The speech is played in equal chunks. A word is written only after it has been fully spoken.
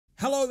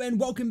Hello and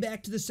welcome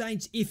back to the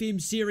Saints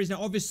FM series.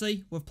 Now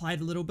obviously, we've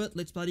played a little bit.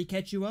 Let's bloody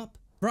catch you up.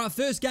 For our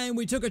first game,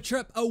 we took a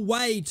trip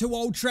away to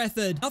Old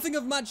Trafford. Nothing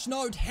of much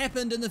note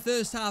happened in the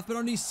first half, but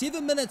only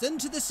 7 minutes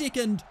into the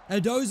second,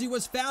 Edozie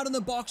was fouled in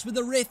the box with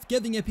the ref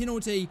giving a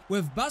penalty,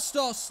 with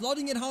Bustos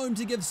slotting it home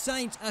to give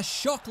Saints a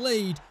shock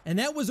lead. And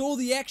that was all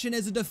the action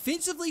as a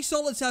defensively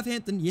solid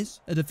Southampton,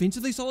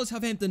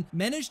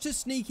 managed to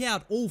sneak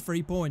out all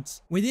 3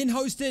 points. We then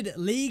hosted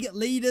league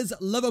leaders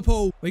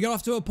Liverpool. We got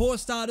off to a poor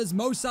start as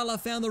Mo Salah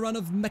found the run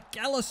of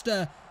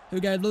McAllister, who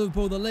gave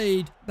Liverpool the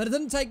lead. But it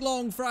didn't take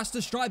long for us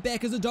to strike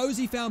back as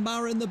Edozie found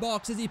Mara in the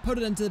box as he put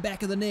it into the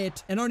back of the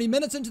net. And only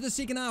minutes into the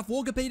second half,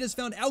 Walker-Peters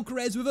found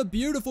Alcaraz with a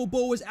beautiful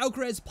ball as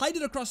Alcaraz played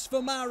it across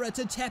for Mara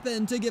to tap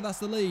in to give us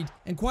the lead.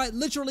 And quite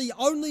literally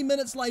only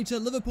minutes later,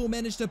 Liverpool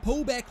managed to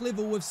pull back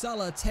level with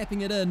Salah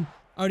tapping it in.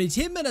 Only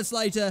 10 minutes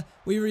later,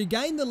 we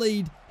regained the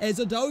lead as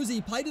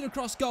Edozie played it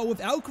across goal with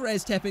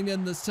Alcaraz tapping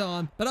in this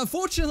time. But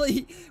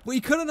unfortunately, we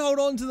couldn't hold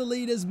on to the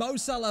lead as Mo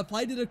Salah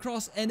played it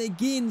across, and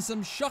again,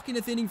 some shocking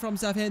defending from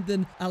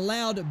Southampton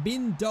allowed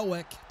Ben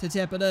Doak to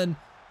tap it in.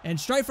 And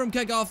straight from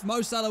kickoff,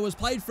 Mo Salah was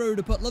played through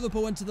to put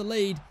Liverpool into the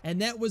lead,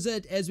 and that was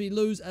it as we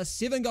lose a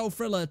 7-goal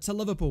thriller to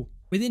Liverpool.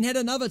 We then had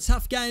another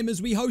tough game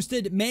as we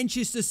hosted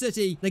Manchester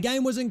City. The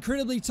game was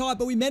incredibly tight,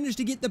 but we managed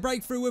to get the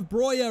breakthrough with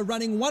Breuer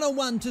running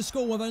one-on-one to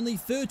score with only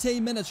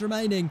 13 minutes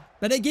remaining.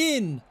 But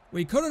again,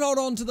 we couldn't hold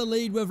on to the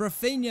lead with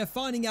Rafinha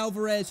finding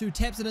Alvarez, who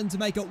taps it in to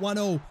make it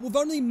 1-0. With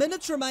only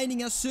minutes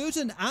remaining, a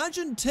certain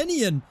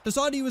Argentinian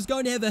decided he was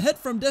going to have a hit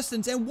from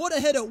distance, and what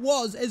a hit it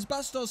was as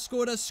Bustos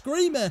scored a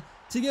screamer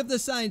to give the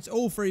Saints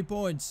all 3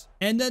 points.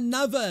 And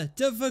another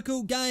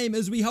difficult game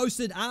as we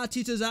hosted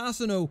Arteta's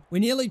Arsenal. We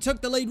nearly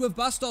took the lead with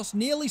Bustos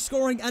nearly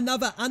scoring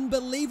another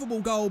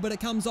unbelievable goal, but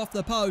it comes off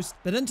the post.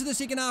 But into the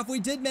second half, we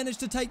did manage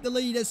to take the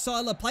lead as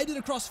Salah played it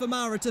across for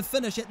Mara to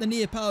finish at the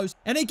near post.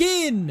 And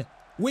again,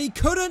 we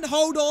couldn't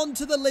hold on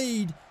to the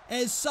lead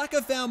as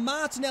Saka found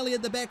Martinelli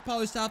at the back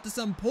post after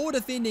some poor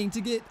defending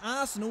to get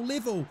Arsenal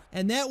level.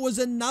 And that was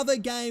another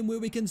game where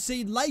we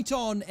concede late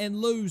on and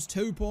lose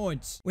 2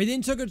 points. We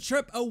then took a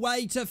trip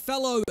away to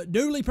fellow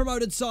newly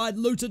promoted side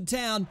Luton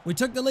Town. We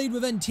took the lead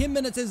within 10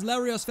 minutes as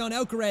Larios found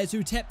Alcaraz,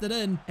 who tapped it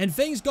in. And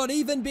things got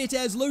even better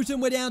as Luton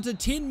were down to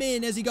 10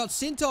 men as he got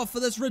sent off for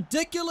this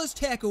ridiculous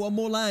tackle on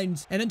Moore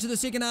Lanes. And into the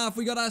second half,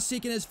 we got our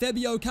second as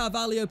Fabio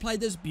Carvalho played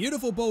this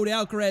beautiful ball to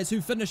Alcaraz,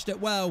 who finished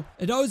it well.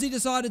 Edozie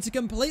decided to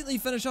completely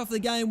finish off the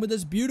game with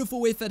this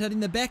beautiful effort hitting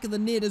the back of the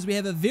net as we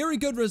have a very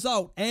good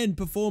result and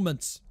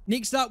performance.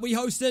 Next up, we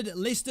hosted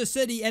Leicester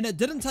City, and it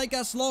didn't take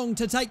us long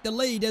to take the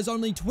lead as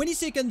only 20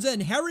 seconds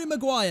in, Harry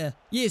Maguire,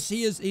 yes,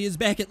 he is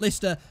back at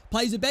Leicester,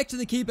 plays it back to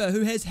the keeper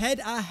who has had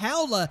a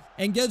howler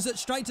and gives it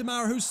straight to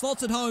Mara, who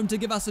slots it home to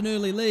give us an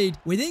early lead.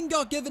 We then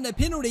got given a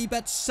penalty,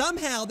 but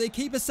somehow their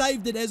keeper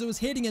saved it as it was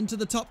heading into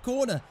the top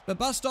corner. But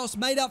Bustos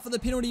made up for the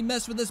penalty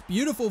miss with this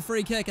beautiful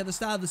free kick at the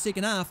start of the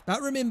second half.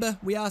 But remember,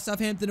 we are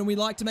Southampton and we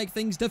like to make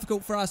things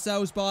difficult for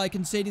ourselves by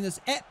conceding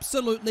this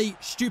absolutely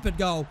stupid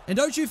goal. And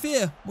don't you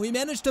fear, we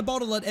managed to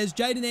bottle it as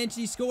Jaden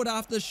Anthony scored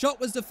after the shot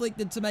was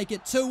deflected to make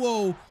it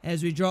 2-2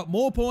 as we dropped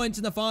more points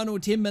in the final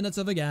 10 minutes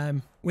of the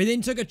game. We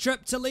then took a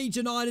trip to Leeds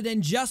United,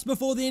 and just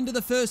before the end of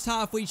the first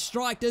half, we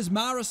striked as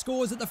Mara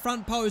scores at the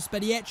front post,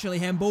 but he actually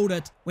handballed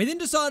it. We then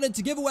decided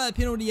to give away a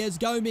penalty as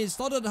Gomez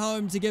slotted it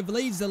home to give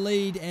Leeds the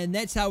lead, and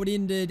that's how it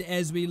ended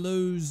as we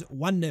lose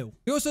 1-0.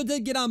 We also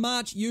did get our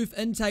March youth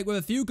intake with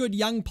a few good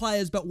young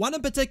players, but one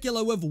in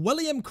particular with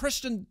William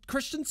Christensen,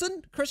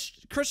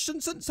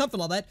 something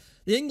like that.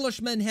 The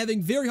Englishman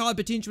having very high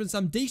potential and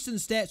some decent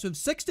stats with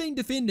 16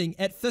 defending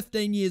at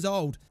 15 years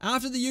old.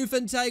 After the youth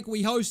intake,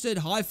 we hosted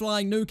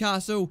high-flying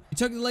Newcastle. We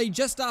took the lead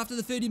just after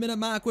the 30-minute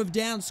mark with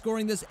Down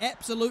scoring this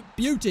absolute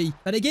beauty.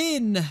 But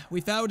again,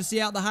 we failed to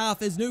see out the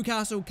half as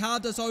Newcastle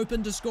carved us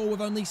open to score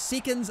with only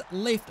seconds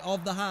left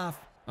of the half.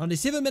 Only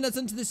 7 minutes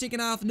into the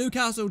second half,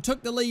 Newcastle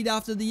took the lead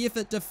after the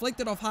effort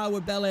deflected off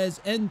Harwood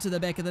Belaz into the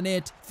back of the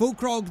net.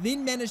 Fulkrog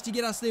then managed to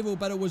get us level,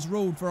 but it was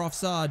ruled for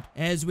offside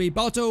as we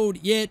bottled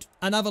yet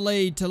another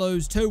lead to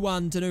lose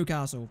 2-1 to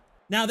Newcastle.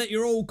 Now that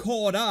you're all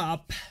caught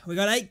up, we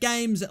got 8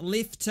 games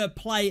left to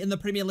play in the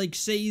Premier League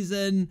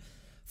season.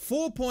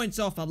 4 points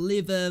off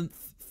 11th,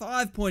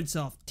 5 points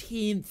off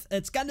 10th.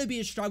 It's going to be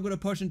a struggle to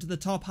push into the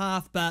top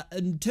half, but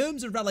in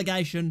terms of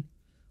relegation,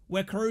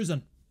 we're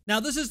cruising. Now,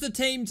 this is the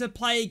team to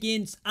play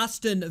against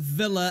Aston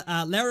Villa.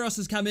 Larios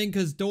has come in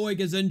because Doig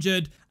is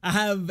injured.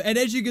 And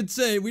as you can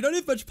see, we don't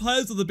have much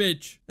players on the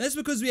bench. That's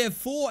because we have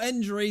 4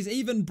 injuries.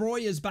 Even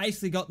Breuer's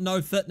basically got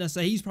no fitness,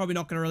 so he's probably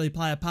not going to really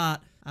play a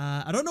part.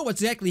 I don't know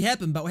what's exactly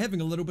happened, but we're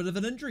having a little bit of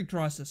an injury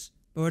crisis.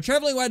 But we're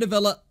travelling away to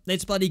Villa.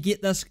 Let's bloody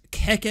get this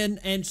kicking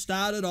and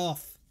start it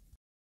off.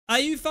 Are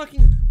you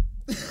fucking...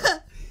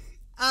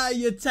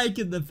 you're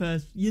taking the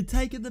piss. You're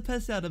taking the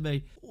piss out of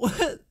me.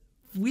 What?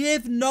 We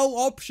have no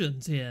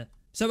options here.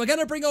 So we're going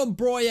to bring on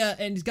Breuer,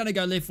 and he's going to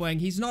go left wing.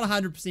 He's not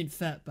 100%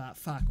 fit, but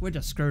fuck, we're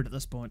just screwed at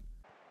this point.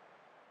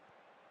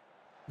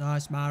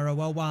 Nice, Mara.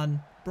 Well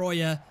won.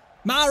 Breuer.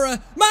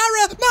 Mara!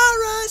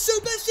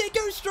 Super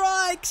Seco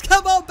strikes!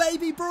 Come on,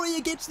 baby.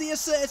 Breuer gets the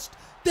assist.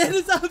 That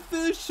is our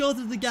first shot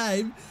of the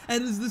game,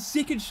 and is the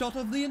second shot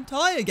of the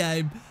entire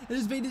game. It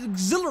has been an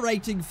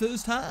exhilarating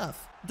first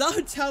half.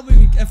 Don't tell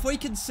me if we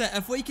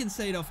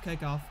concede off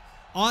kickoff,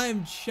 I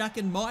am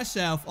chucking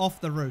myself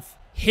off the roof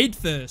head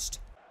first.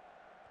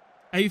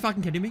 Are you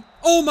fucking kidding me?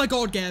 Oh my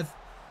god, Gav.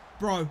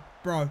 Bro.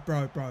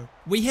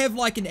 We have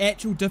like an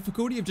actual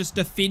difficulty of just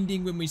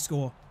defending when we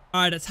score.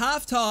 Alright, it's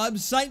half time.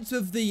 Saints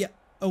with the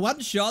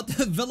one shot,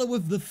 Villa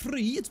with the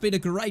 3. It's been a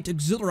great,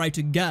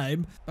 exhilarating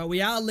game. But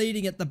we are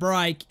leading at the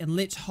break, and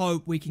let's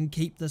hope we can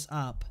keep this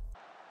up.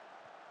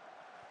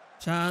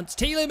 Chance.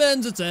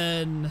 Tielemans, it's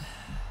in.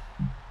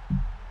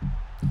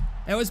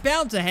 It was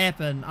bound to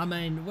happen. I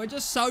mean, we're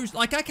just so...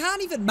 Like, I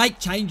can't even make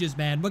changes,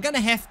 man. We're going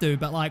to have to,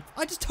 but, like,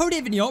 I just don't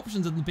have any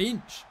options on the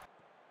bench.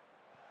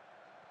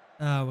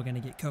 Oh, we're going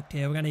to get cooked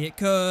here. We're going to get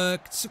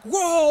cooked.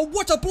 Whoa,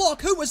 what a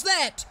block. Who was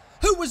that?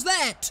 Who was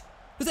that?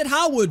 Was that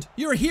Harwood?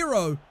 You're a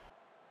hero.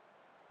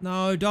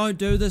 No, don't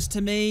do this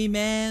to me,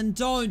 man.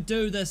 Don't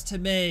do this to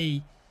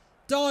me.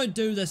 Don't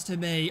do this to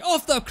me.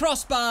 Off the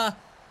crossbar.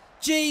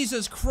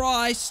 Jesus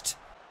Christ.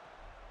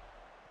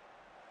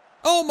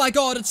 Oh my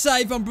god, it's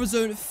saved on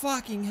Brazil.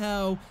 Fucking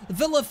hell.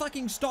 Villa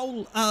fucking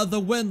stole the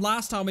win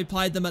last time we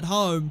played them at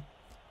home.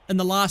 In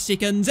the last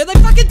seconds. And they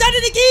fucking done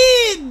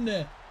it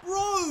again!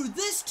 Bro,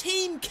 this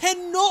team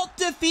cannot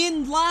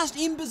defend last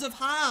embers of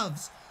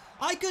halves.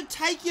 I could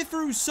take you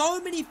through so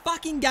many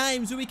fucking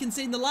games where we can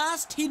see in the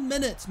last 10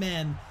 minutes,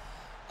 man.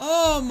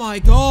 Oh my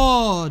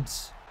god.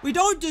 We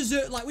don't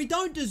deserve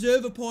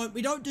a point.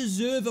 We don't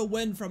deserve a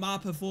win from our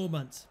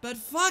performance. But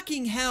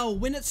fucking hell,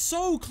 when it's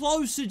so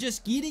close to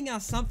just getting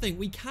us something,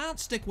 we can't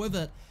stick with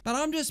it. But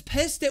I'm just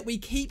pissed that we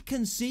keep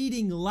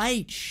conceding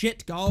late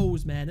shit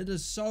goals, man. It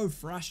is so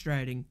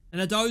frustrating.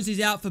 And Adozzi's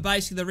out for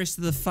basically the rest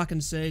of the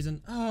fucking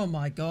season. Oh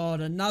my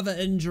god, another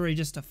injury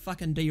just to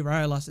fucking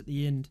derail us at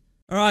the end.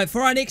 Alright,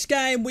 for our next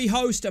game, we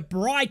host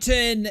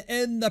Brighton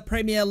in the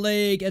Premier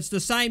League. It's the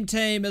same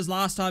team as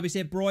last time,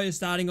 except Broy is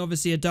starting.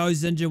 Obviously,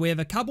 Adozzi's injured. We have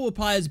a couple of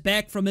players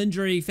back from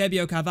injury,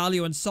 Fabio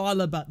Carvalho and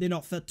Sila, but they're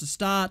not fit to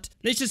start.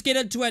 Let's just get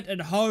into it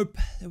and hope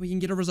that we can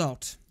get a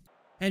result.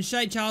 And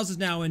Shea Charles is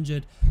now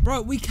injured.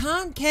 Bro, we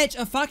can't catch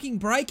a fucking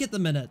break at the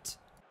minute.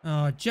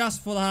 Oh,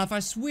 just for the half. I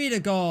swear to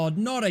God,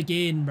 not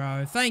again,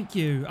 bro. Thank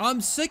you. I'm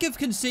sick of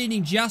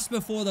conceding just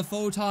before the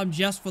full time,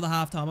 just for the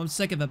halftime. I'm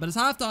sick of it. But it's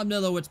halftime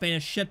nil. It's been a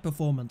shit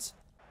performance.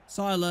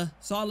 Sila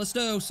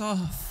still. So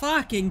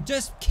fucking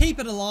just keep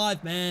it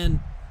alive,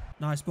 man.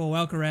 Nice ball,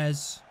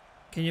 Alcaraz.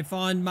 Can you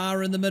find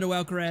Mara in the middle,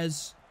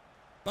 Alcaraz?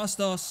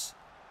 Bustos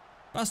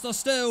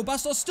still.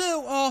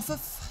 Oh,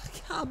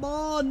 come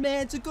on,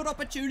 man. It's a good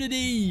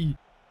opportunity.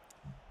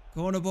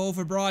 Corner ball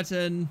for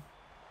Brighton.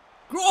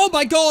 Oh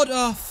my god!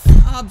 Oh,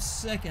 I'm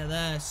sick of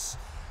this.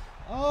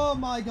 Oh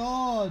my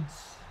god.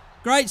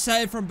 Great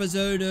save from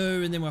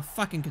Bazunu, and then we're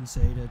fucking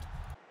conceded.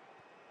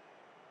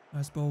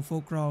 Nice ball,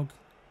 Fulkrog.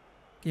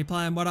 Can you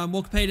play him? What on?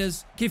 Walker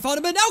Peters. Can you find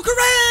him in?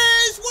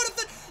 Alcaraz! What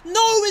if it...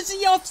 No, is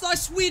he offside? I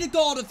swear to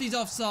God if he's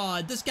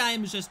offside. This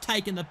game is just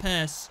taking the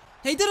piss.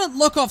 He didn't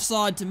look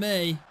offside to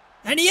me.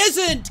 And he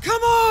isn't!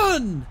 Come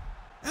on!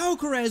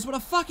 Alcaraz, what a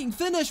fucking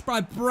finish,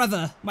 my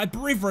brother. My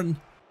brethren.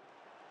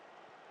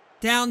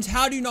 Downs,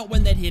 how do you not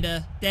win that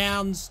header?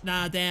 Downs,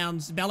 nah,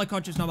 Downs.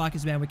 Balakovich's not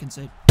Marcus man, we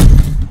concede.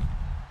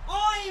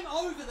 I'm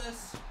over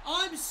this.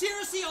 I'm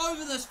seriously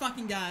over this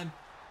fucking game.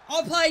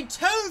 I played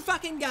 2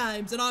 fucking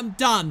games and I'm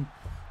done.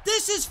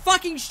 This is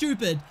fucking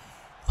stupid.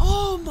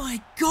 Oh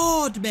my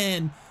god,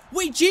 man.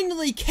 We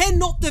genuinely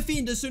cannot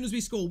defend as soon as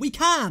we score. We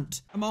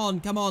can't. Come on,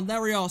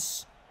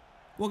 Larios.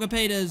 Walker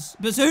Peters.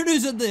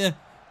 Bazunu's in there.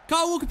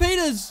 Kyle Walker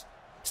Peters.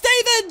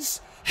 Stevens!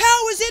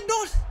 How is it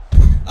not...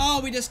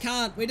 Oh, we just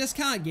can't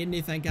get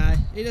anything, guy.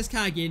 We just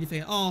can't get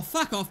anything. Oh,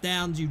 fuck off,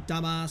 Downs, you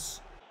dumbass.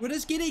 We're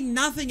just getting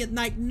nothing at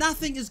night.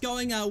 Nothing is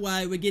going our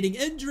way. We're getting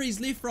injuries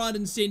left, right,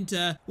 and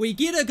center. We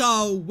get a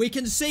goal. We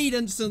concede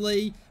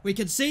instantly. We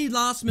concede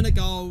last-minute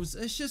goals.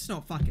 It's just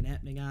not fucking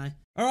happening, eh?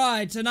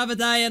 Alright, another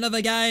day,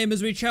 another game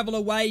as we travel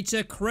away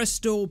to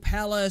Crystal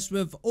Palace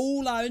with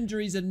all our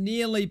injuries are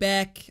nearly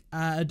back.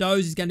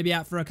 Adozzi's going to be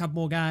out for a couple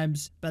more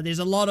games. But there's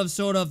a lot of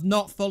sort of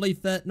not fully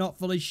fit, not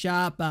fully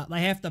sharp, but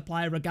they have to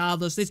play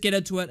regardless. Let's get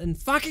into it and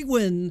fucking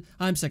win.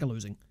 I'm sick of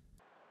losing.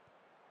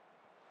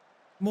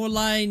 More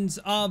lanes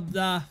of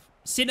the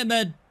centre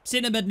mid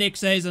next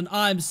season.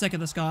 I'm sick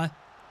of this guy.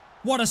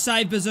 What a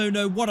save,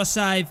 Bazunu. What a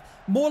save.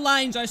 More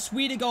lanes, I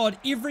swear to God.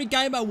 Every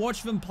game I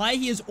watch of him play,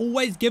 he is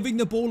always giving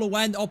the ball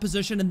away in the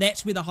opposition, and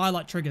that's where the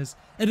highlight triggers.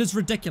 It is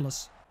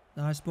ridiculous.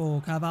 Nice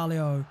ball,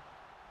 Carvalho.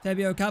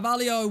 Fabio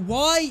Carvalho.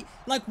 Why?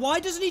 Like, why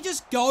doesn't he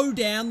just go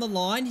down the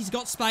line? He's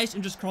got space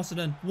and just cross it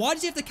in. Why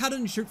does he have to cut it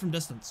and shoot from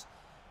distance?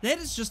 That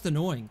is just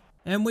annoying.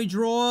 And we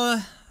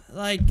draw...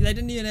 Like, they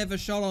didn't even have a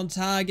shot on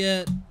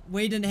target.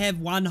 We didn't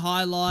have one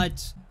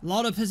highlight. A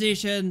lot of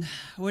possession.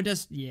 We're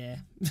just, yeah.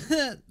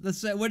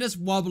 We're just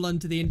wobbling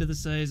to the end of the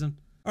season.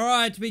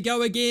 Alright, we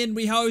go again.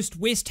 We host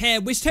West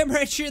Ham. West Ham are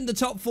actually in the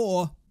top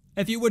 4.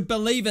 If you would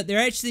believe it, they're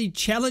actually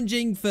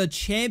challenging for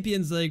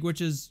Champions League,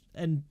 which is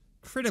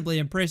incredibly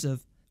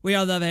impressive. We,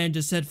 on the other hand,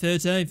 just hit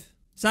 13th.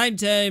 Same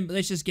team.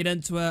 Let's just get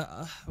into it.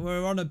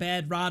 We're on a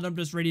bad run. I'm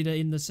just ready to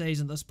end the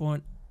season at this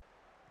point.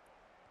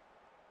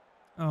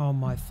 Oh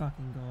my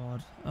fucking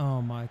god.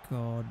 Oh my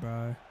god,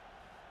 bro.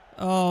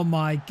 Oh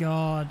my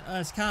god.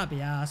 This can't be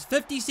arsed.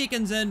 50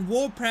 seconds in,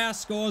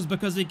 Ward-Prowse scores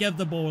because we give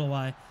the ball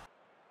away.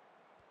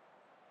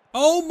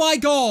 Oh my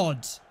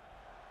god.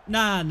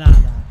 Nah.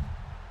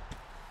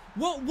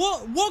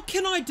 What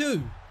can I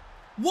do?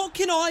 What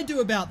can I do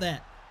about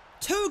that?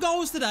 2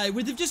 goals today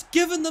where they've just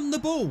given them the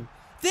ball.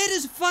 That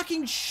is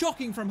fucking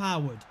shocking from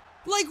Harwood.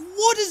 Like,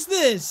 what is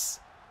this?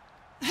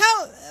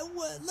 How,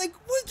 like,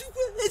 what,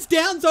 it's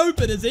Downs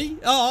open, is he?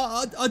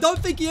 Oh, I don't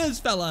think he is,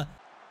 fella.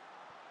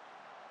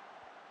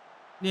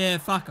 Yeah,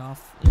 fuck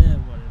off. Yeah,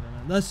 whatever,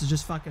 man. This is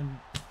just fucking...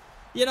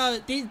 You know,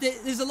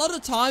 there's a lot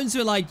of times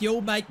where, like,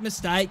 you'll make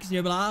mistakes and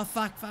you'll be like, oh,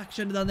 fuck,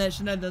 shouldn't have done that,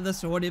 shouldn't have done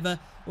this or whatever,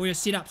 or your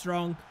setup's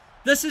wrong.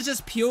 This is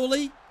just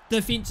purely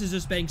defense is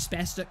just being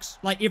spastics.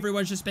 Like,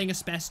 everyone's just being a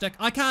spastic.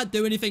 I can't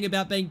do anything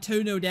about being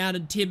 2-0 down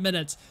in 10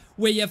 minutes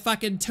where your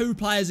fucking 2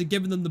 players are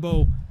giving them the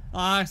ball.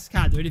 I just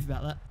can't do anything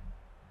about that.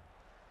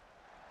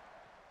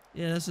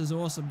 Yeah, this is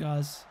awesome,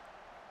 guys.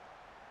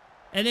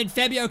 And then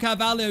Fabio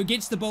Carvalho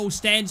gets the ball,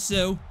 stands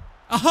still.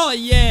 Oh,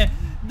 yeah.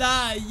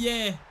 Nah,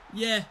 yeah.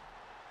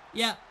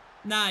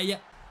 Nah, yeah.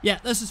 Yeah,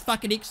 this is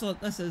fucking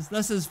excellent. This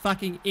is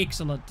fucking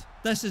excellent.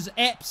 This is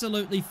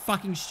absolutely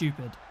fucking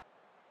stupid.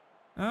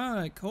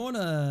 Alright,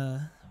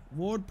 corner.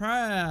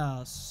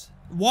 Ward-Prowse.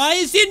 Why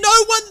is there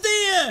no one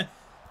there?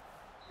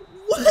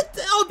 What?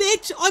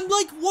 I'm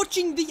like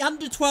watching the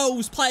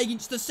under-12s play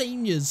against the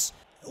seniors.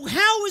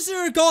 How is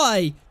there a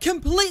guy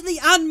completely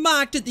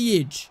unmarked at the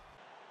edge?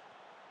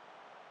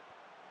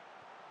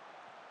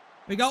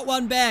 We got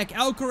one back.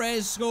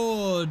 Alcaraz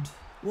scored.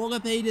 Walker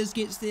Peters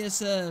gets the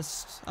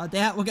assist. I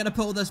doubt we're going to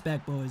pull this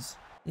back, boys.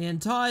 The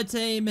entire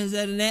team has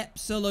had an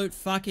absolute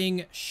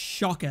fucking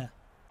shocker.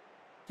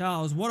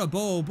 Charles, what a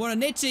ball.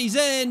 Bonanetsi's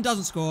in.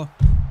 Doesn't score.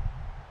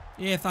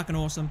 Yeah, fucking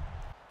awesome.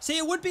 See,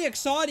 it would be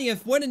exciting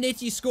if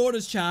Bonanetti scored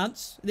his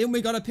chance. Then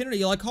we got a penalty.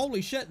 You're like,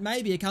 holy shit,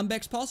 maybe a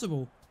comeback's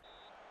possible.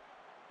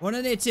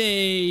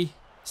 Bonanetti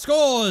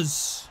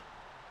scores.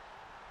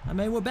 I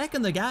mean, we're back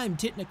in the game,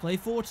 technically.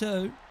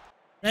 4-2.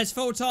 That's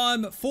full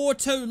time.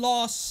 4-2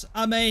 loss.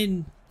 I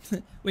mean,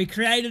 we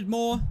created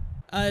more.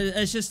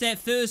 It's just that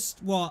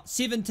first,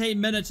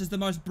 17 minutes is the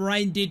most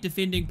brain-dead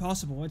defending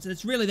possible.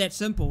 It's really that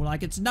simple.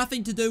 Like, it's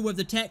nothing to do with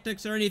the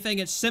tactics or anything.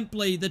 It's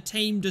simply the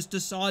team just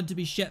decide to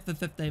be shit for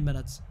 15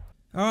 minutes.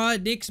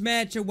 Alright, next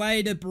match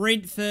away to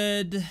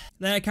Brentford.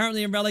 They're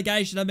currently in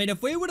relegation. I mean,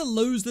 if we were to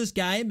lose this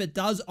game, it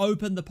does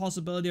open the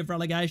possibility of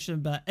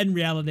relegation, but in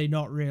reality,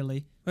 not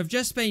really. We've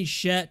just been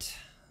shit.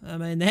 I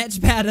mean, that's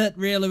about it,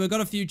 really. We've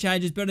got a few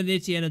changes.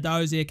 Bonanetti and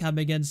Adozier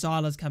coming in.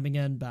 Silas coming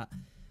in, but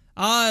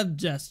I'm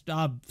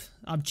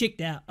checked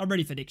out. I'm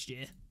ready for next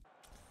year.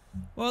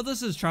 Well,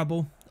 this is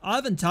trouble.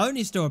 Ivan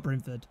Toney's still at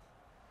Brentford.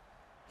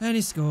 And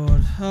he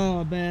scored.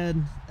 Oh,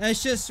 man.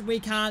 It's just, we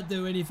can't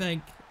do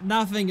anything.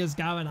 Nothing is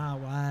going our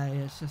way.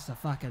 It's just a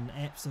fucking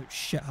absolute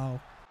shithole.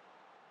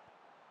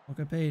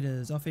 Walker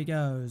Peters. Off he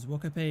goes.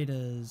 Walker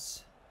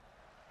Peters.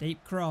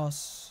 Deep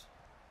cross.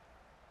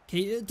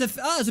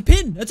 It's a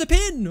pin. It's a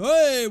pin.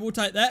 Hey, we'll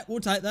take that. We'll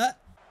take that.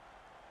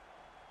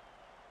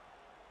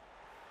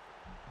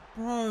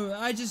 Bro,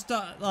 I just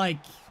don't, like...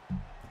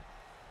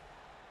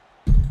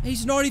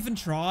 He's not even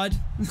tried.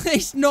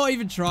 He's not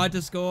even tried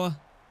to score.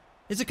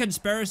 It's a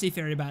conspiracy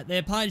theory, mate.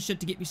 They're playing shit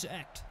to get me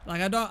sacked.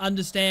 Like, I don't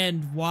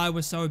understand why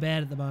we're so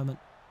bad at the moment.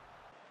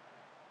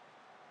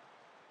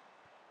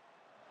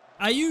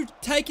 Are you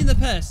taking the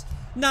piss?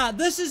 Nah,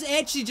 this is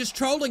actually just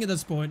trolling at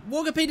this point.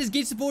 Walker Peters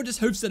gets the ball, just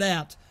hoofs it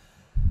out.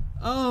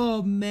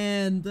 Oh,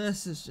 man.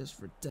 This is just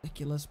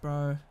ridiculous,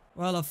 bro.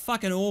 Well, a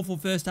fucking awful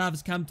first half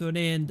has come to an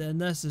end, and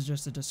this is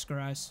just a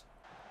disgrace.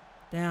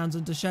 Downs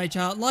into Shea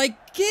Charles.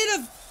 Like, get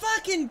a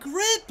fucking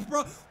grip,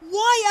 bro.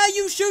 Why are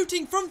you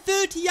shooting from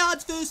 30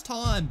 yards first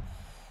time?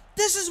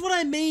 This is what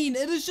I mean.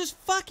 It is just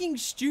fucking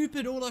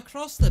stupid all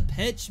across the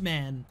pitch,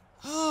 man.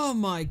 Oh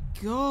my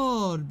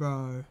god,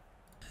 bro.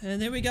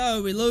 And there we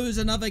go. We lose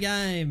another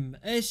game.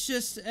 It's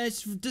just,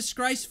 it's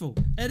disgraceful.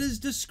 It is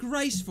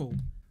disgraceful.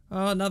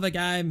 Oh, another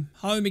game.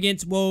 Home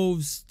against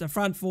Wolves. The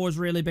front four's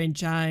really been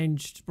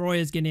changed.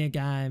 Breuer's getting a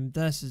game.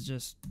 This is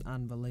just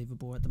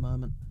unbelievable at the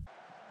moment.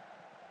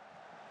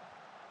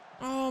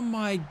 Oh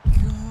my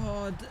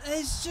god,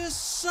 it's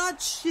just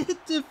such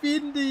shit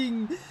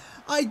defending.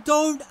 I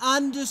don't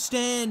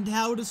understand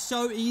how it is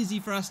so easy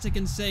for us to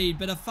concede,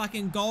 but a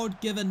fucking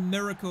God-given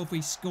miracle if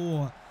we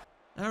score.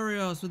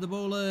 Arios with the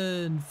ball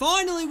in.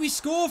 Finally, we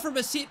score from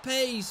a set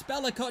piece.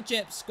 Bella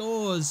Kotchap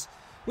scores.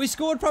 We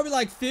scored probably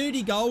like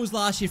 30 goals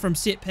last year from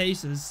set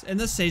pieces, and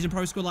this season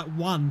probably scored like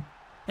 1.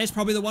 That's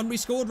probably the one we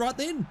scored right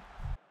then.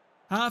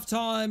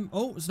 Half-time.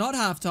 Oh, it's not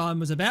half-time.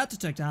 It was about to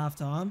tick to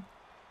half-time.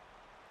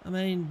 I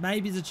mean,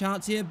 maybe there's a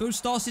chance here.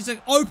 Bustos is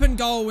an open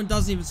goal and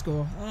doesn't even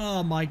score.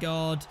 Oh my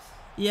god.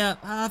 Yeah,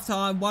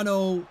 half-time,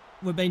 1-0.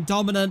 We've been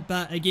dominant,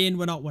 but again,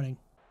 we're not winning.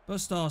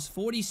 Bustos,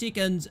 40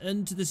 seconds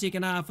into the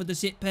second half with the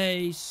set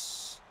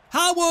piece.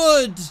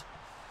 Harwood!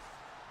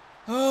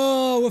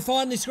 Oh, we're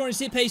finally scoring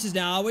set pieces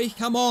now, are we?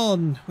 Come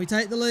on. We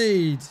take the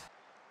lead.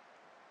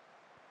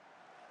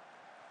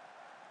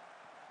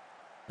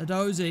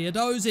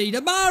 Adozie,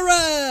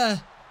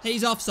 Damara!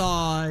 He's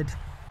offside.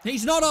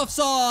 He's not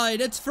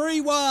offside. It's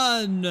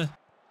 3-1.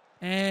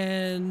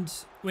 And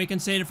we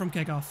conceded from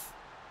kickoff.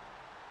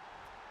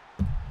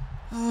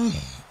 Oh,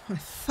 my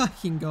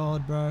fucking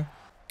God, bro.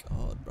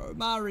 God, bro.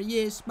 Mara,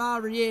 yes,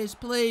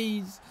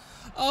 please.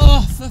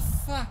 Oh, for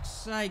fuck's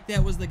sake,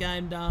 that was the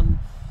game done.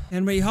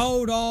 And we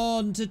hold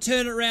on to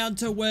turn it around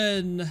to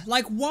win.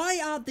 Like,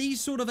 why aren't these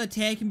sort of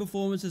attacking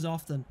performances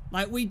often?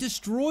 Like, we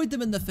destroyed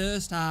them in the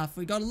first half.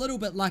 We got a little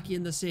bit lucky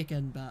in the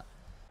second, but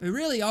we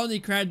really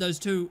only created those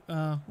two,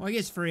 well, I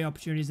guess 3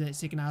 opportunities in that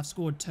second half,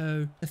 scored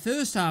 2. The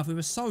first half, we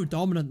were so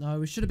dominant,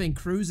 though. We should have been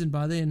cruising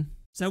by then.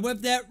 So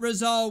with that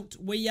result,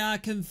 we are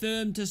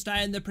confirmed to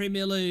stay in the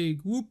Premier League.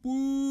 Whoop,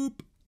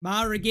 whoop.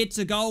 Mara gets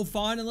a goal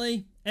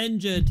finally.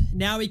 Injured.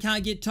 Now he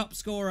can't get top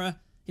scorer.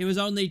 He was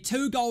only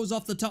 2 goals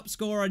off the top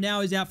scorer.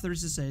 Now he's out for the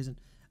rest of the season.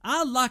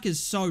 Our luck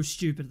is so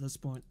stupid at this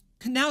point.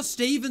 Now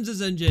Stevens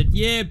is injured.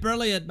 Yeah,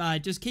 brilliant,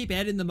 mate. Just keep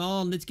adding them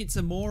on. Let's get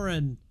some more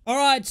in.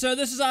 Alright, so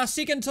this is our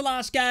second to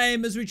last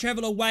game as we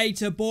travel away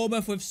to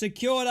Bournemouth. We've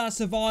secured our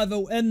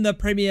survival in the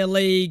Premier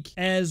League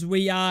as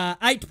we are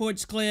 8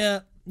 points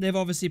clear. They've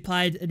obviously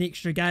played an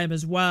extra game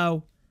as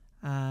well.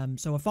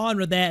 So we're fine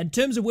with that. In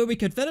terms of where we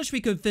could finish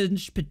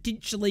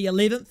potentially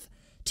 11th.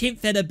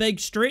 10th at a big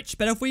stretch,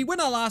 but if we win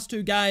our last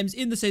 2 games,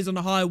 end the season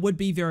on a high would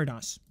be very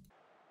nice.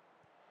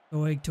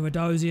 Going to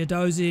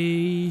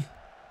Adozie.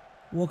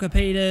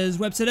 Walker-Peters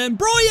whips it in.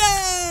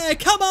 Broya!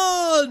 Come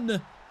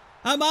on!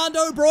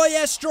 Armando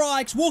Broya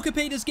strikes.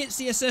 Walker-Peters gets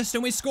the assist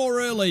and we score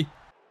early.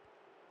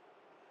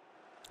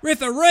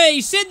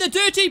 Referee, send the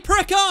dirty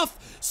prick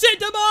off!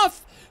 Send him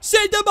off!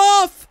 Send him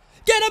off!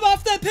 Get him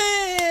off the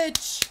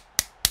pitch!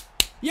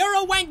 You're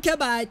a wanker,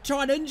 mate.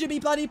 Trying to injure me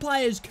bloody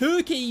players.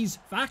 Cookies.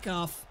 Fuck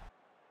off.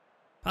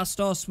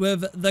 Pastos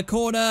with the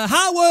corner.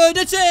 Harwood,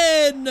 it's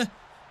in!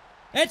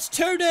 It's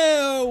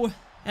 2-0.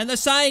 And the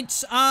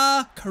Saints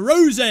are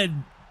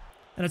cruising.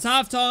 And it's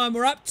half-time.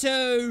 We're up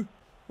 2.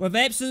 We've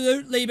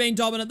absolutely been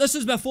dominant. This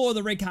is before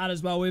the red card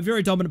as well. We were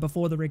very dominant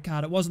before the red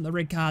card. It wasn't the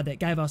red card that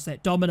gave us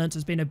that dominance.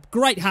 It's been a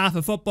great half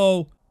of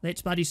football.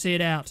 Let's bloody see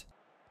it out.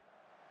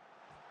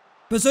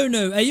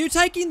 Bazunu, are you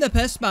taking the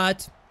piss,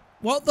 mate?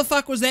 What the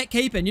fuck was that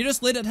keeping? You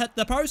just let it hit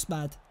the post,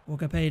 mate.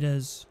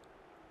 Walker-Peters.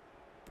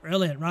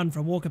 Brilliant run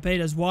from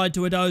Walker-Peters. Wide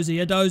to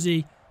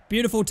Adozie.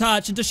 Beautiful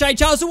touch into Shea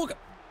Charles. Walker.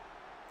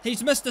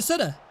 He's missed a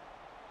sitter.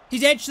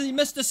 He's actually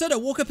missed a sitter.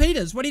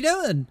 Walker-Peters, what are you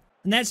doing?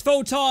 And that's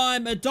full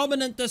time. A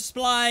dominant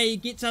display.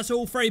 Gets us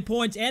all 3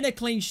 points and a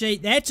clean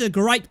sheet. That's a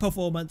great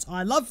performance.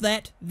 I love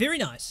that. Very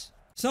nice.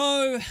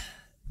 So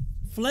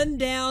Flynn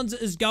Downs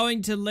is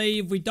going to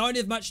leave. We don't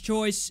have much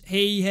choice.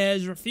 He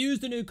has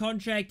refused a new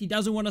contract. He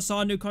doesn't want to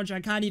sign a new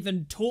contract. I can't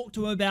even talk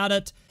to him about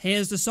it. He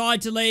has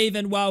decided to leave,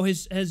 and well,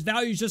 his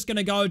value's just going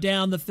to go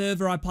down the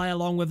further I play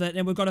along with it.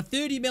 And we've got a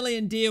 30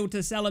 million deal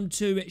to sell him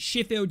to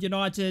Sheffield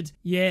United.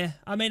 Yeah,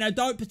 I mean, I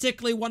don't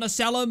particularly want to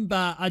sell him,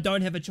 but I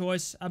don't have a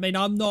choice. I mean,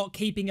 I'm not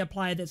keeping a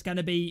player that's going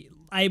to be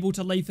able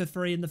to leave for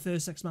free in the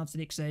first 6 months of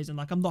next season.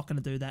 Like, I'm not going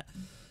to do that.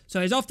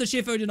 So he's off to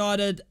Sheffield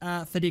United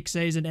for next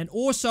season. And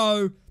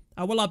also,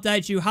 I will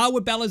update you,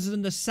 Harwood Bellas is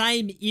in the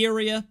same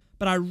area,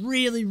 but I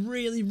really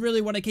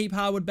want to keep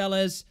Harwood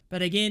Bellas.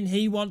 But again,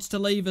 he wants to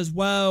leave as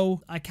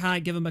well. I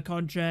can't give him a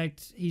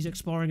contract. He's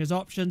exploring his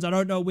options. I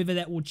don't know whether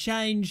that will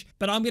change,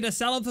 but I'm going to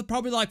sell him for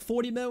probably like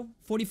 40 mil,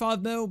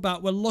 45 mil,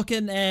 but we're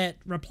looking at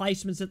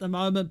replacements at the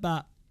moment.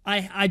 But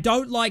I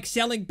don't like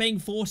being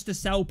forced to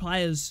sell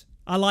players.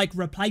 I like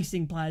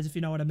replacing players, if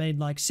you know what I mean.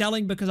 Like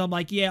selling because I'm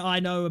like, yeah,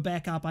 I know a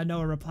backup, I know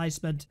a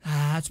replacement.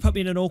 It's put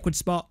me in an awkward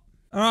spot.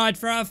 Alright,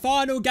 for our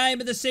final game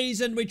of the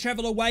season, we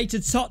travel away to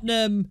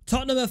Tottenham.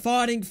 Tottenham are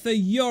fighting for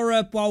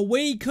Europe, while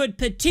we could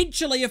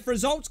potentially, if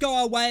results go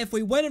our way, if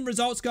we win and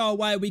results go our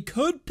way, we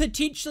could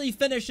potentially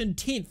finish in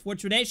 10th,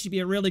 which would actually be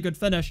a really good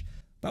finish.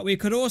 But we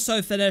could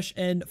also finish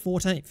in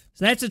 14th.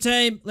 So that's a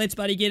team. Let's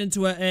buddy get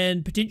into it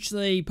and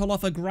potentially pull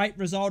off a great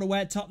result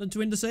away at Tottenham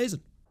to end the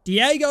season.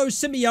 Diego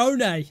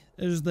Simeone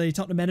is the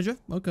Tottenham manager.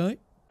 Okay.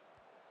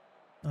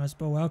 Nice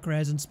ball.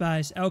 Alcaraz in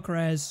space.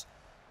 Alcaraz.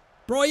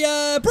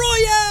 Broya!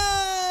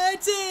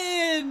 It's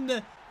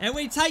in! And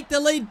we take the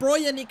lead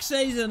Broya next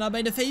season. I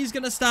mean, if he's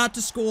going to start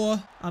to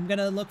score, I'm going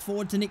to look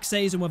forward to next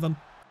season with him.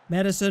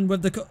 Madison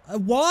with the...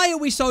 Why are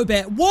we so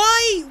bad?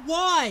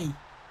 Why?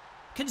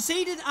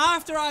 Conceded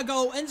after our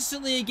goal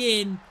instantly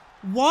again.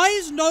 Why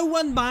is no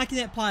one marking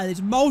that player?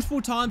 There's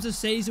multiple times this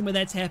season where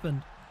that's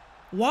happened.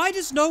 Why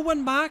does no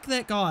one mark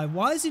that guy?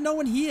 Why is there no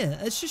one here?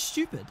 It's just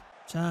stupid.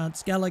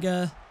 Chance,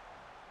 Gallagher.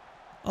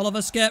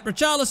 Oliver Skip,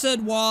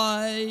 Richarlison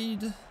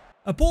wide.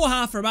 A poor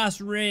half from us,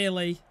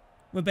 really.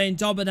 We've been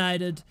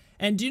dominated.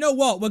 And do you know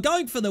what? We're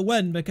going for the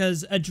win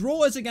because a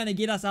draw isn't going to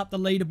get us up the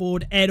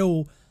leaderboard at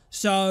all.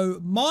 So,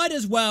 might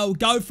as well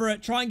go for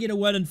it, try and get a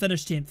win and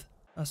finish 10th.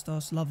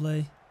 Bastos,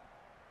 lovely.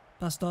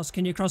 Bastos,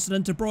 can you cross it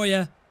into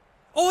Broya?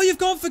 Oh, you've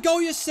gone for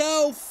goal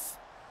yourself.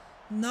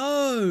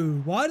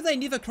 No. Why do they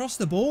never cross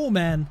the ball,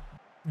 man?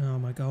 Oh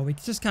my god, we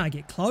just can't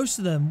get close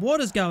to them.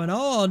 What is going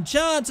on?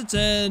 Chance, it's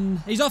in.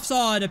 He's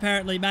offside,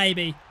 apparently,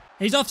 maybe.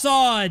 He's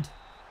offside.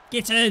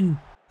 Get in.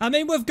 I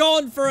mean, we've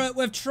gone for it.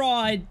 We've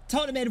tried.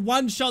 Tottenham had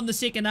one shot in the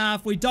second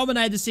half. We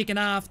dominated the second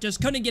half.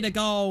 Just couldn't get a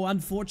goal.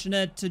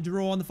 Unfortunate to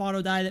draw on the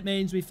final day. That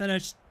means we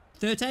finished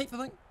 13th, I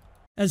think.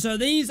 And so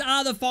these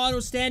are the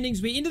final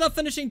standings. We ended up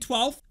finishing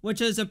 12th, which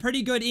is a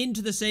pretty good end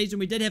to the season.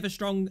 We did have a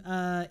strong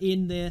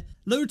end there.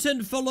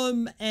 Luton,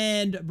 Fulham,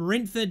 and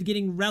Brentford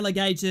getting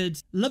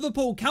relegated.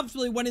 Liverpool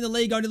comfortably winning the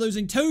league, only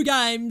losing 2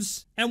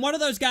 games. And one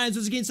of those games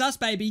was against us,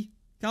 baby.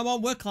 Come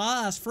on, we're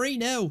class.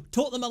 3-0.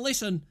 Taught them a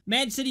lesson.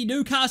 Man City,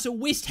 Newcastle,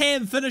 West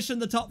Ham finish in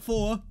the top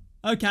 4.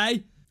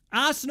 Okay.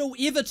 Arsenal,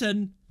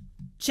 Everton,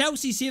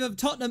 Chelsea 7th,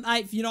 Tottenham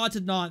 8th,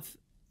 United 9th.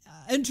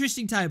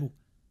 Interesting table.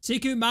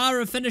 Sekou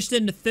Mara finished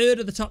in 3rd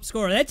of the top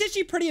scorer. That's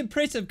actually pretty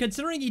impressive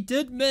considering he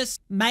did miss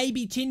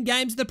maybe 10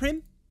 games of the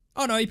Prem.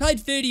 Oh no, he played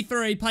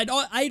 33, played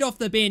 8 off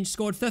the bench,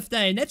 scored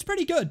 15. That's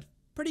pretty good.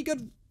 Pretty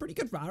good,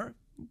 Mara.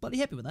 I'm bloody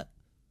happy with that.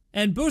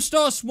 And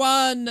Bustos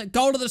won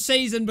goal of the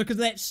season because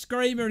of that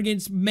screamer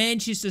against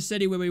Manchester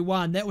City where we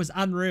won. That was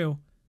unreal.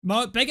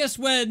 Biggest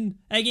win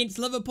against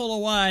Liverpool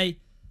away.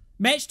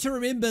 Match to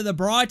remember, the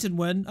Brighton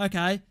win.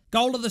 Okay.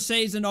 Goal of the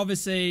season,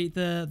 obviously,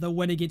 the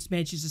win against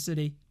Manchester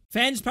City.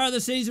 Fans player of the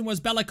season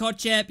was Bella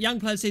Kotchap. Young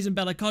player of the season,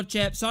 Bella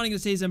Kotchap. Signing of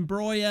the season,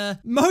 Breuer.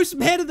 Most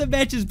man of the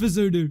match is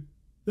Bazunu.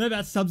 That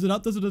about sums it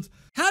up, doesn't it?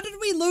 How did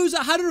we lose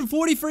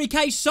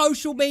 143k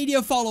social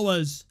media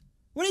followers?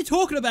 What are you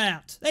talking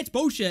about? That's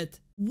bullshit.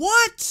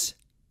 What?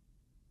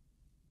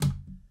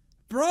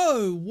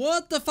 Bro,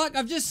 what the fuck?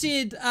 I've just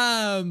said,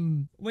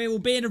 we will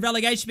be in a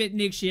relegation bet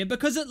next year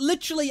because it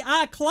literally,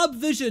 our club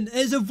vision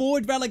is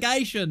avoid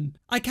relegation.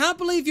 I can't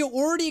believe you're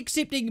already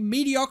accepting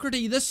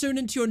mediocrity this soon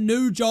into your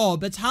new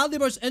job. It's hardly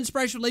the most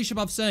inspirational leadership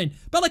I've seen.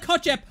 Bella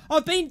Kotchap,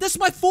 this is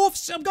my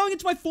 4th, I'm going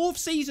into my 4th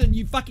season,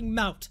 you fucking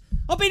melt.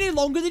 I've been here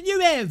longer than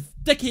you have,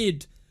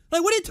 dickhead.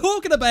 Like, what are you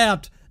talking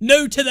about?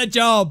 New to the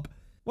job.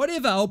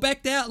 Whatever, I'll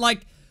back out,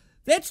 like,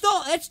 that's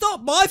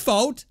not my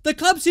fault. The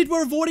club said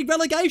we're avoiding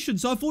relegation,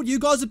 so I thought you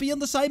guys would be on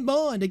the same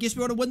mind. I guess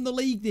we want to win the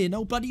league then.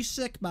 Oh, bloody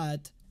sick,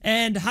 mate.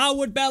 And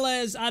Harwood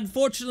Bellas,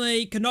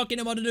 unfortunately, cannot get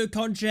him on a new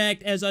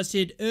contract, as I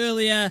said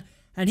earlier.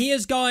 And he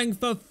is going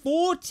for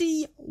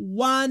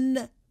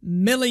 41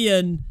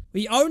 million.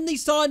 We only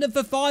signed him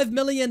for 5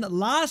 million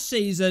last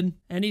season,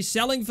 and he's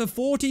selling for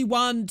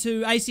 41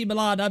 to AC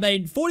Milan. I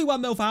mean,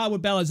 41 mil for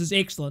Harwood Bellas is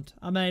excellent.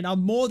 I mean,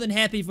 I'm more than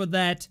happy for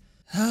that.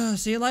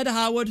 See you later,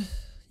 Harwood.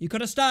 You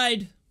could have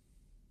stayed,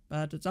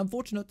 but it's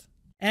unfortunate.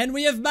 And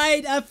we have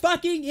made a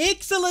fucking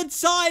excellent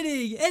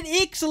signing. An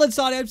excellent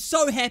signing. I'm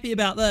so happy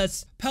about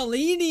this.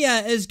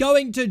 Polinia is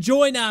going to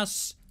join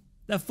us.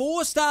 The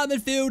 4-star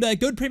midfielder,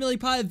 good Premier League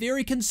player,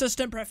 very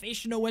consistent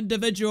professional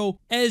individual,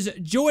 is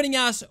joining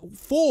us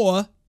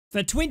for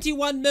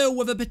 21 mil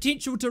with a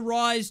potential to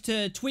rise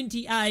to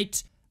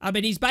 28. I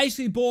mean, he's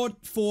basically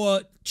bought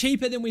for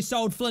cheaper than we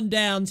sold Flynn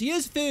Downs. He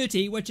is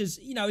 30, which is,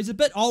 you know, he's a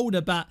bit older,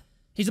 but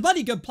he's a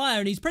bloody good player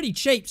and he's pretty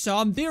cheap, so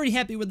I'm very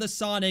happy with this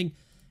signing.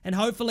 And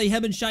hopefully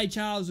him and Shay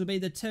Charles will be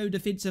the 2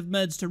 defensive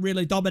mids to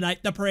really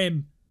dominate the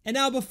Prem. And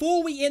now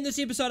before we end this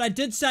episode, I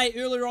did say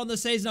earlier on the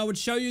season I would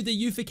show you the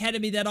youth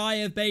academy that I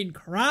have been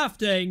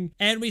crafting.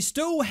 And we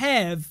still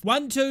have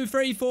 1, 2,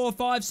 3, 4,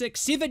 5,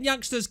 6, 7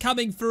 youngsters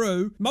coming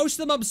through. Most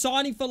of them I'm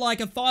signing for like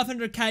a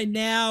 500k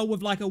now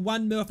with like a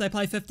 1 mil if they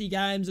play 50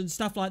 games and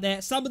stuff like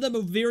that. Some of them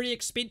are very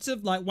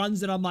expensive, like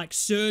ones that I'm like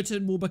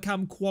certain will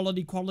become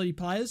quality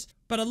players.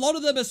 But a lot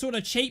of them are sort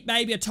of cheap,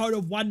 maybe a total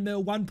of 1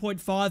 mil,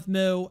 1.5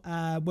 mil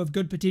with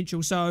good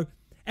potential. So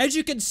as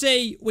you can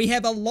see, we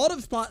have a lot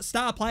of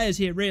star players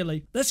here,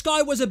 really. This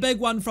guy was a big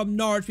one from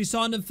Norwich. We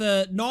signed him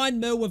for 9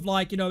 mil with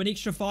like, you know, an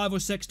extra 5 or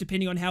 6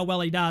 depending on how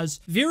well he does.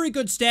 Very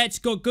good stats,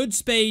 got good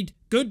speed,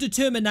 good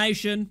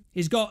determination.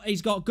 He's got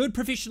good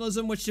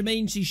professionalism, which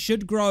means he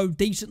should grow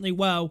decently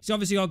well. He's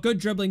obviously got good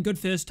dribbling, good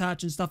first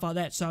touch and stuff like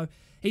that. So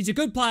he's a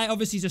good player.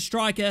 Obviously, he's a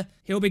striker.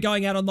 He'll be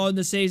going out on loan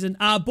this season.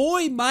 Our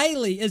boy,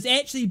 Maley, is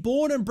actually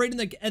born and bred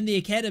in the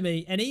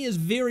academy, and he is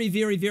very,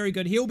 very, very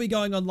good. He'll be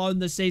going on loan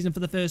this season for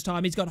the first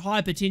time. He's got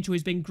high potential.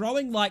 He's been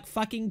growing like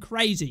fucking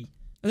crazy.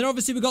 And then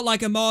obviously we've got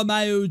like a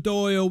Moameu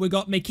Doyle. We've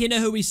got McKenna,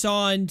 who we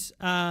signed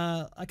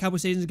a couple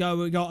of seasons ago.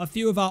 We've got a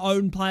few of our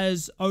own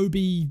players,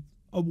 Obi,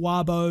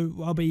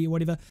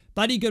 whatever.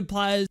 Bloody good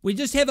players. We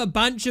just have a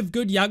bunch of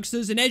good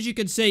youngsters, and as you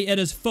can see, it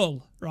is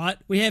full, right?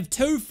 We have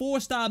 2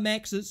 4-star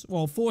maxes,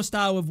 well,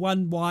 4-star with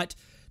 1 white.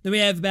 Then we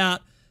have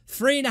about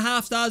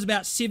 3.5 stars,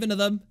 about 7 of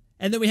them.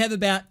 And then we have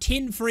about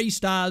 10 free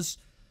stars.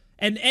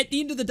 And at the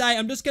end of the day,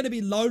 I'm just going to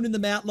be loaning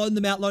them out.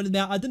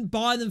 I didn't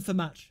buy them for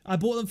much. I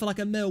bought them for like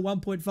a mil,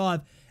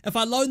 1.5. If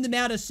I loan them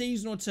out a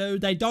season or 2,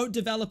 they don't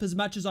develop as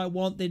much as I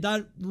want. They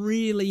don't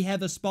really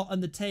have a spot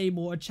in the team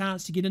or a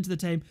chance to get into the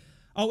team.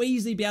 I'll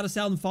easily be able to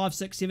sell them 5,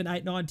 6, 7,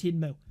 8, 9, 10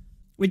 mil.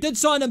 We did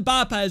sign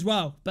Mbappe as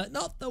well, but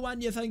not the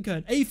one you're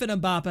thinking. Ethan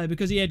Mbappe,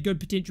 because he had good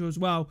potential as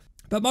well.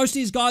 But most of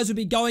these guys will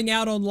be going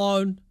out on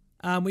loan.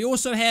 We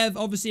also have,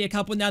 obviously, a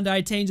couple in the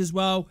under-18s as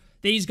well.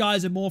 These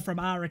guys are more from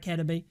our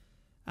academy.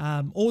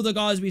 All the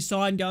guys we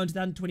signed going to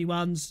the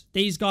under-21s,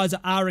 these guys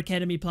are our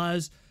academy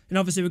players. And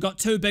obviously we've got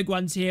two big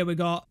ones here. We've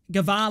got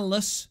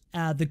Gavalis,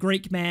 the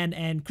Greek man,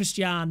 and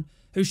Christian,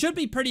 who should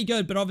be pretty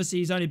good, but obviously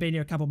he's only been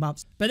here a couple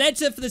months. But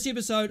that's it for this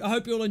episode. I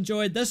hope you all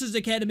enjoyed. This is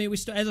Academy.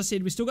 As I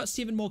said, we still got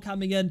 7 more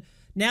coming in.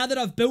 Now that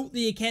I've built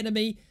the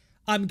Academy,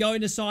 I'm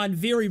going to sign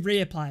very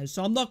rare players.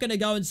 So I'm not going to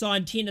go and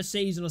sign 10 a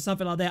season or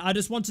something like that. I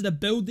just wanted to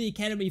build the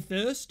Academy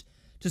first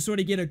to sort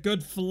of get a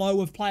good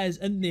flow of players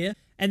in there.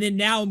 And then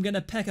now I'm going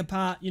to pick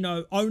apart, you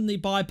know, only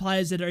buy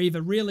players that are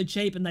either really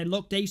cheap and they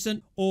look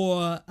decent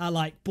or are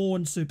like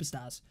born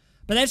superstars.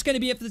 But that's going to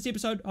be it for this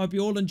episode. I hope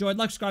you all enjoyed.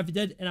 Like, subscribe if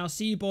you did. And I'll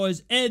see you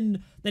boys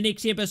in the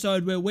next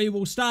episode where we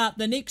will start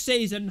the next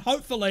season.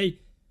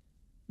 Hopefully,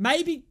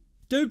 maybe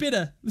do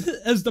better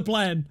is the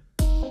plan.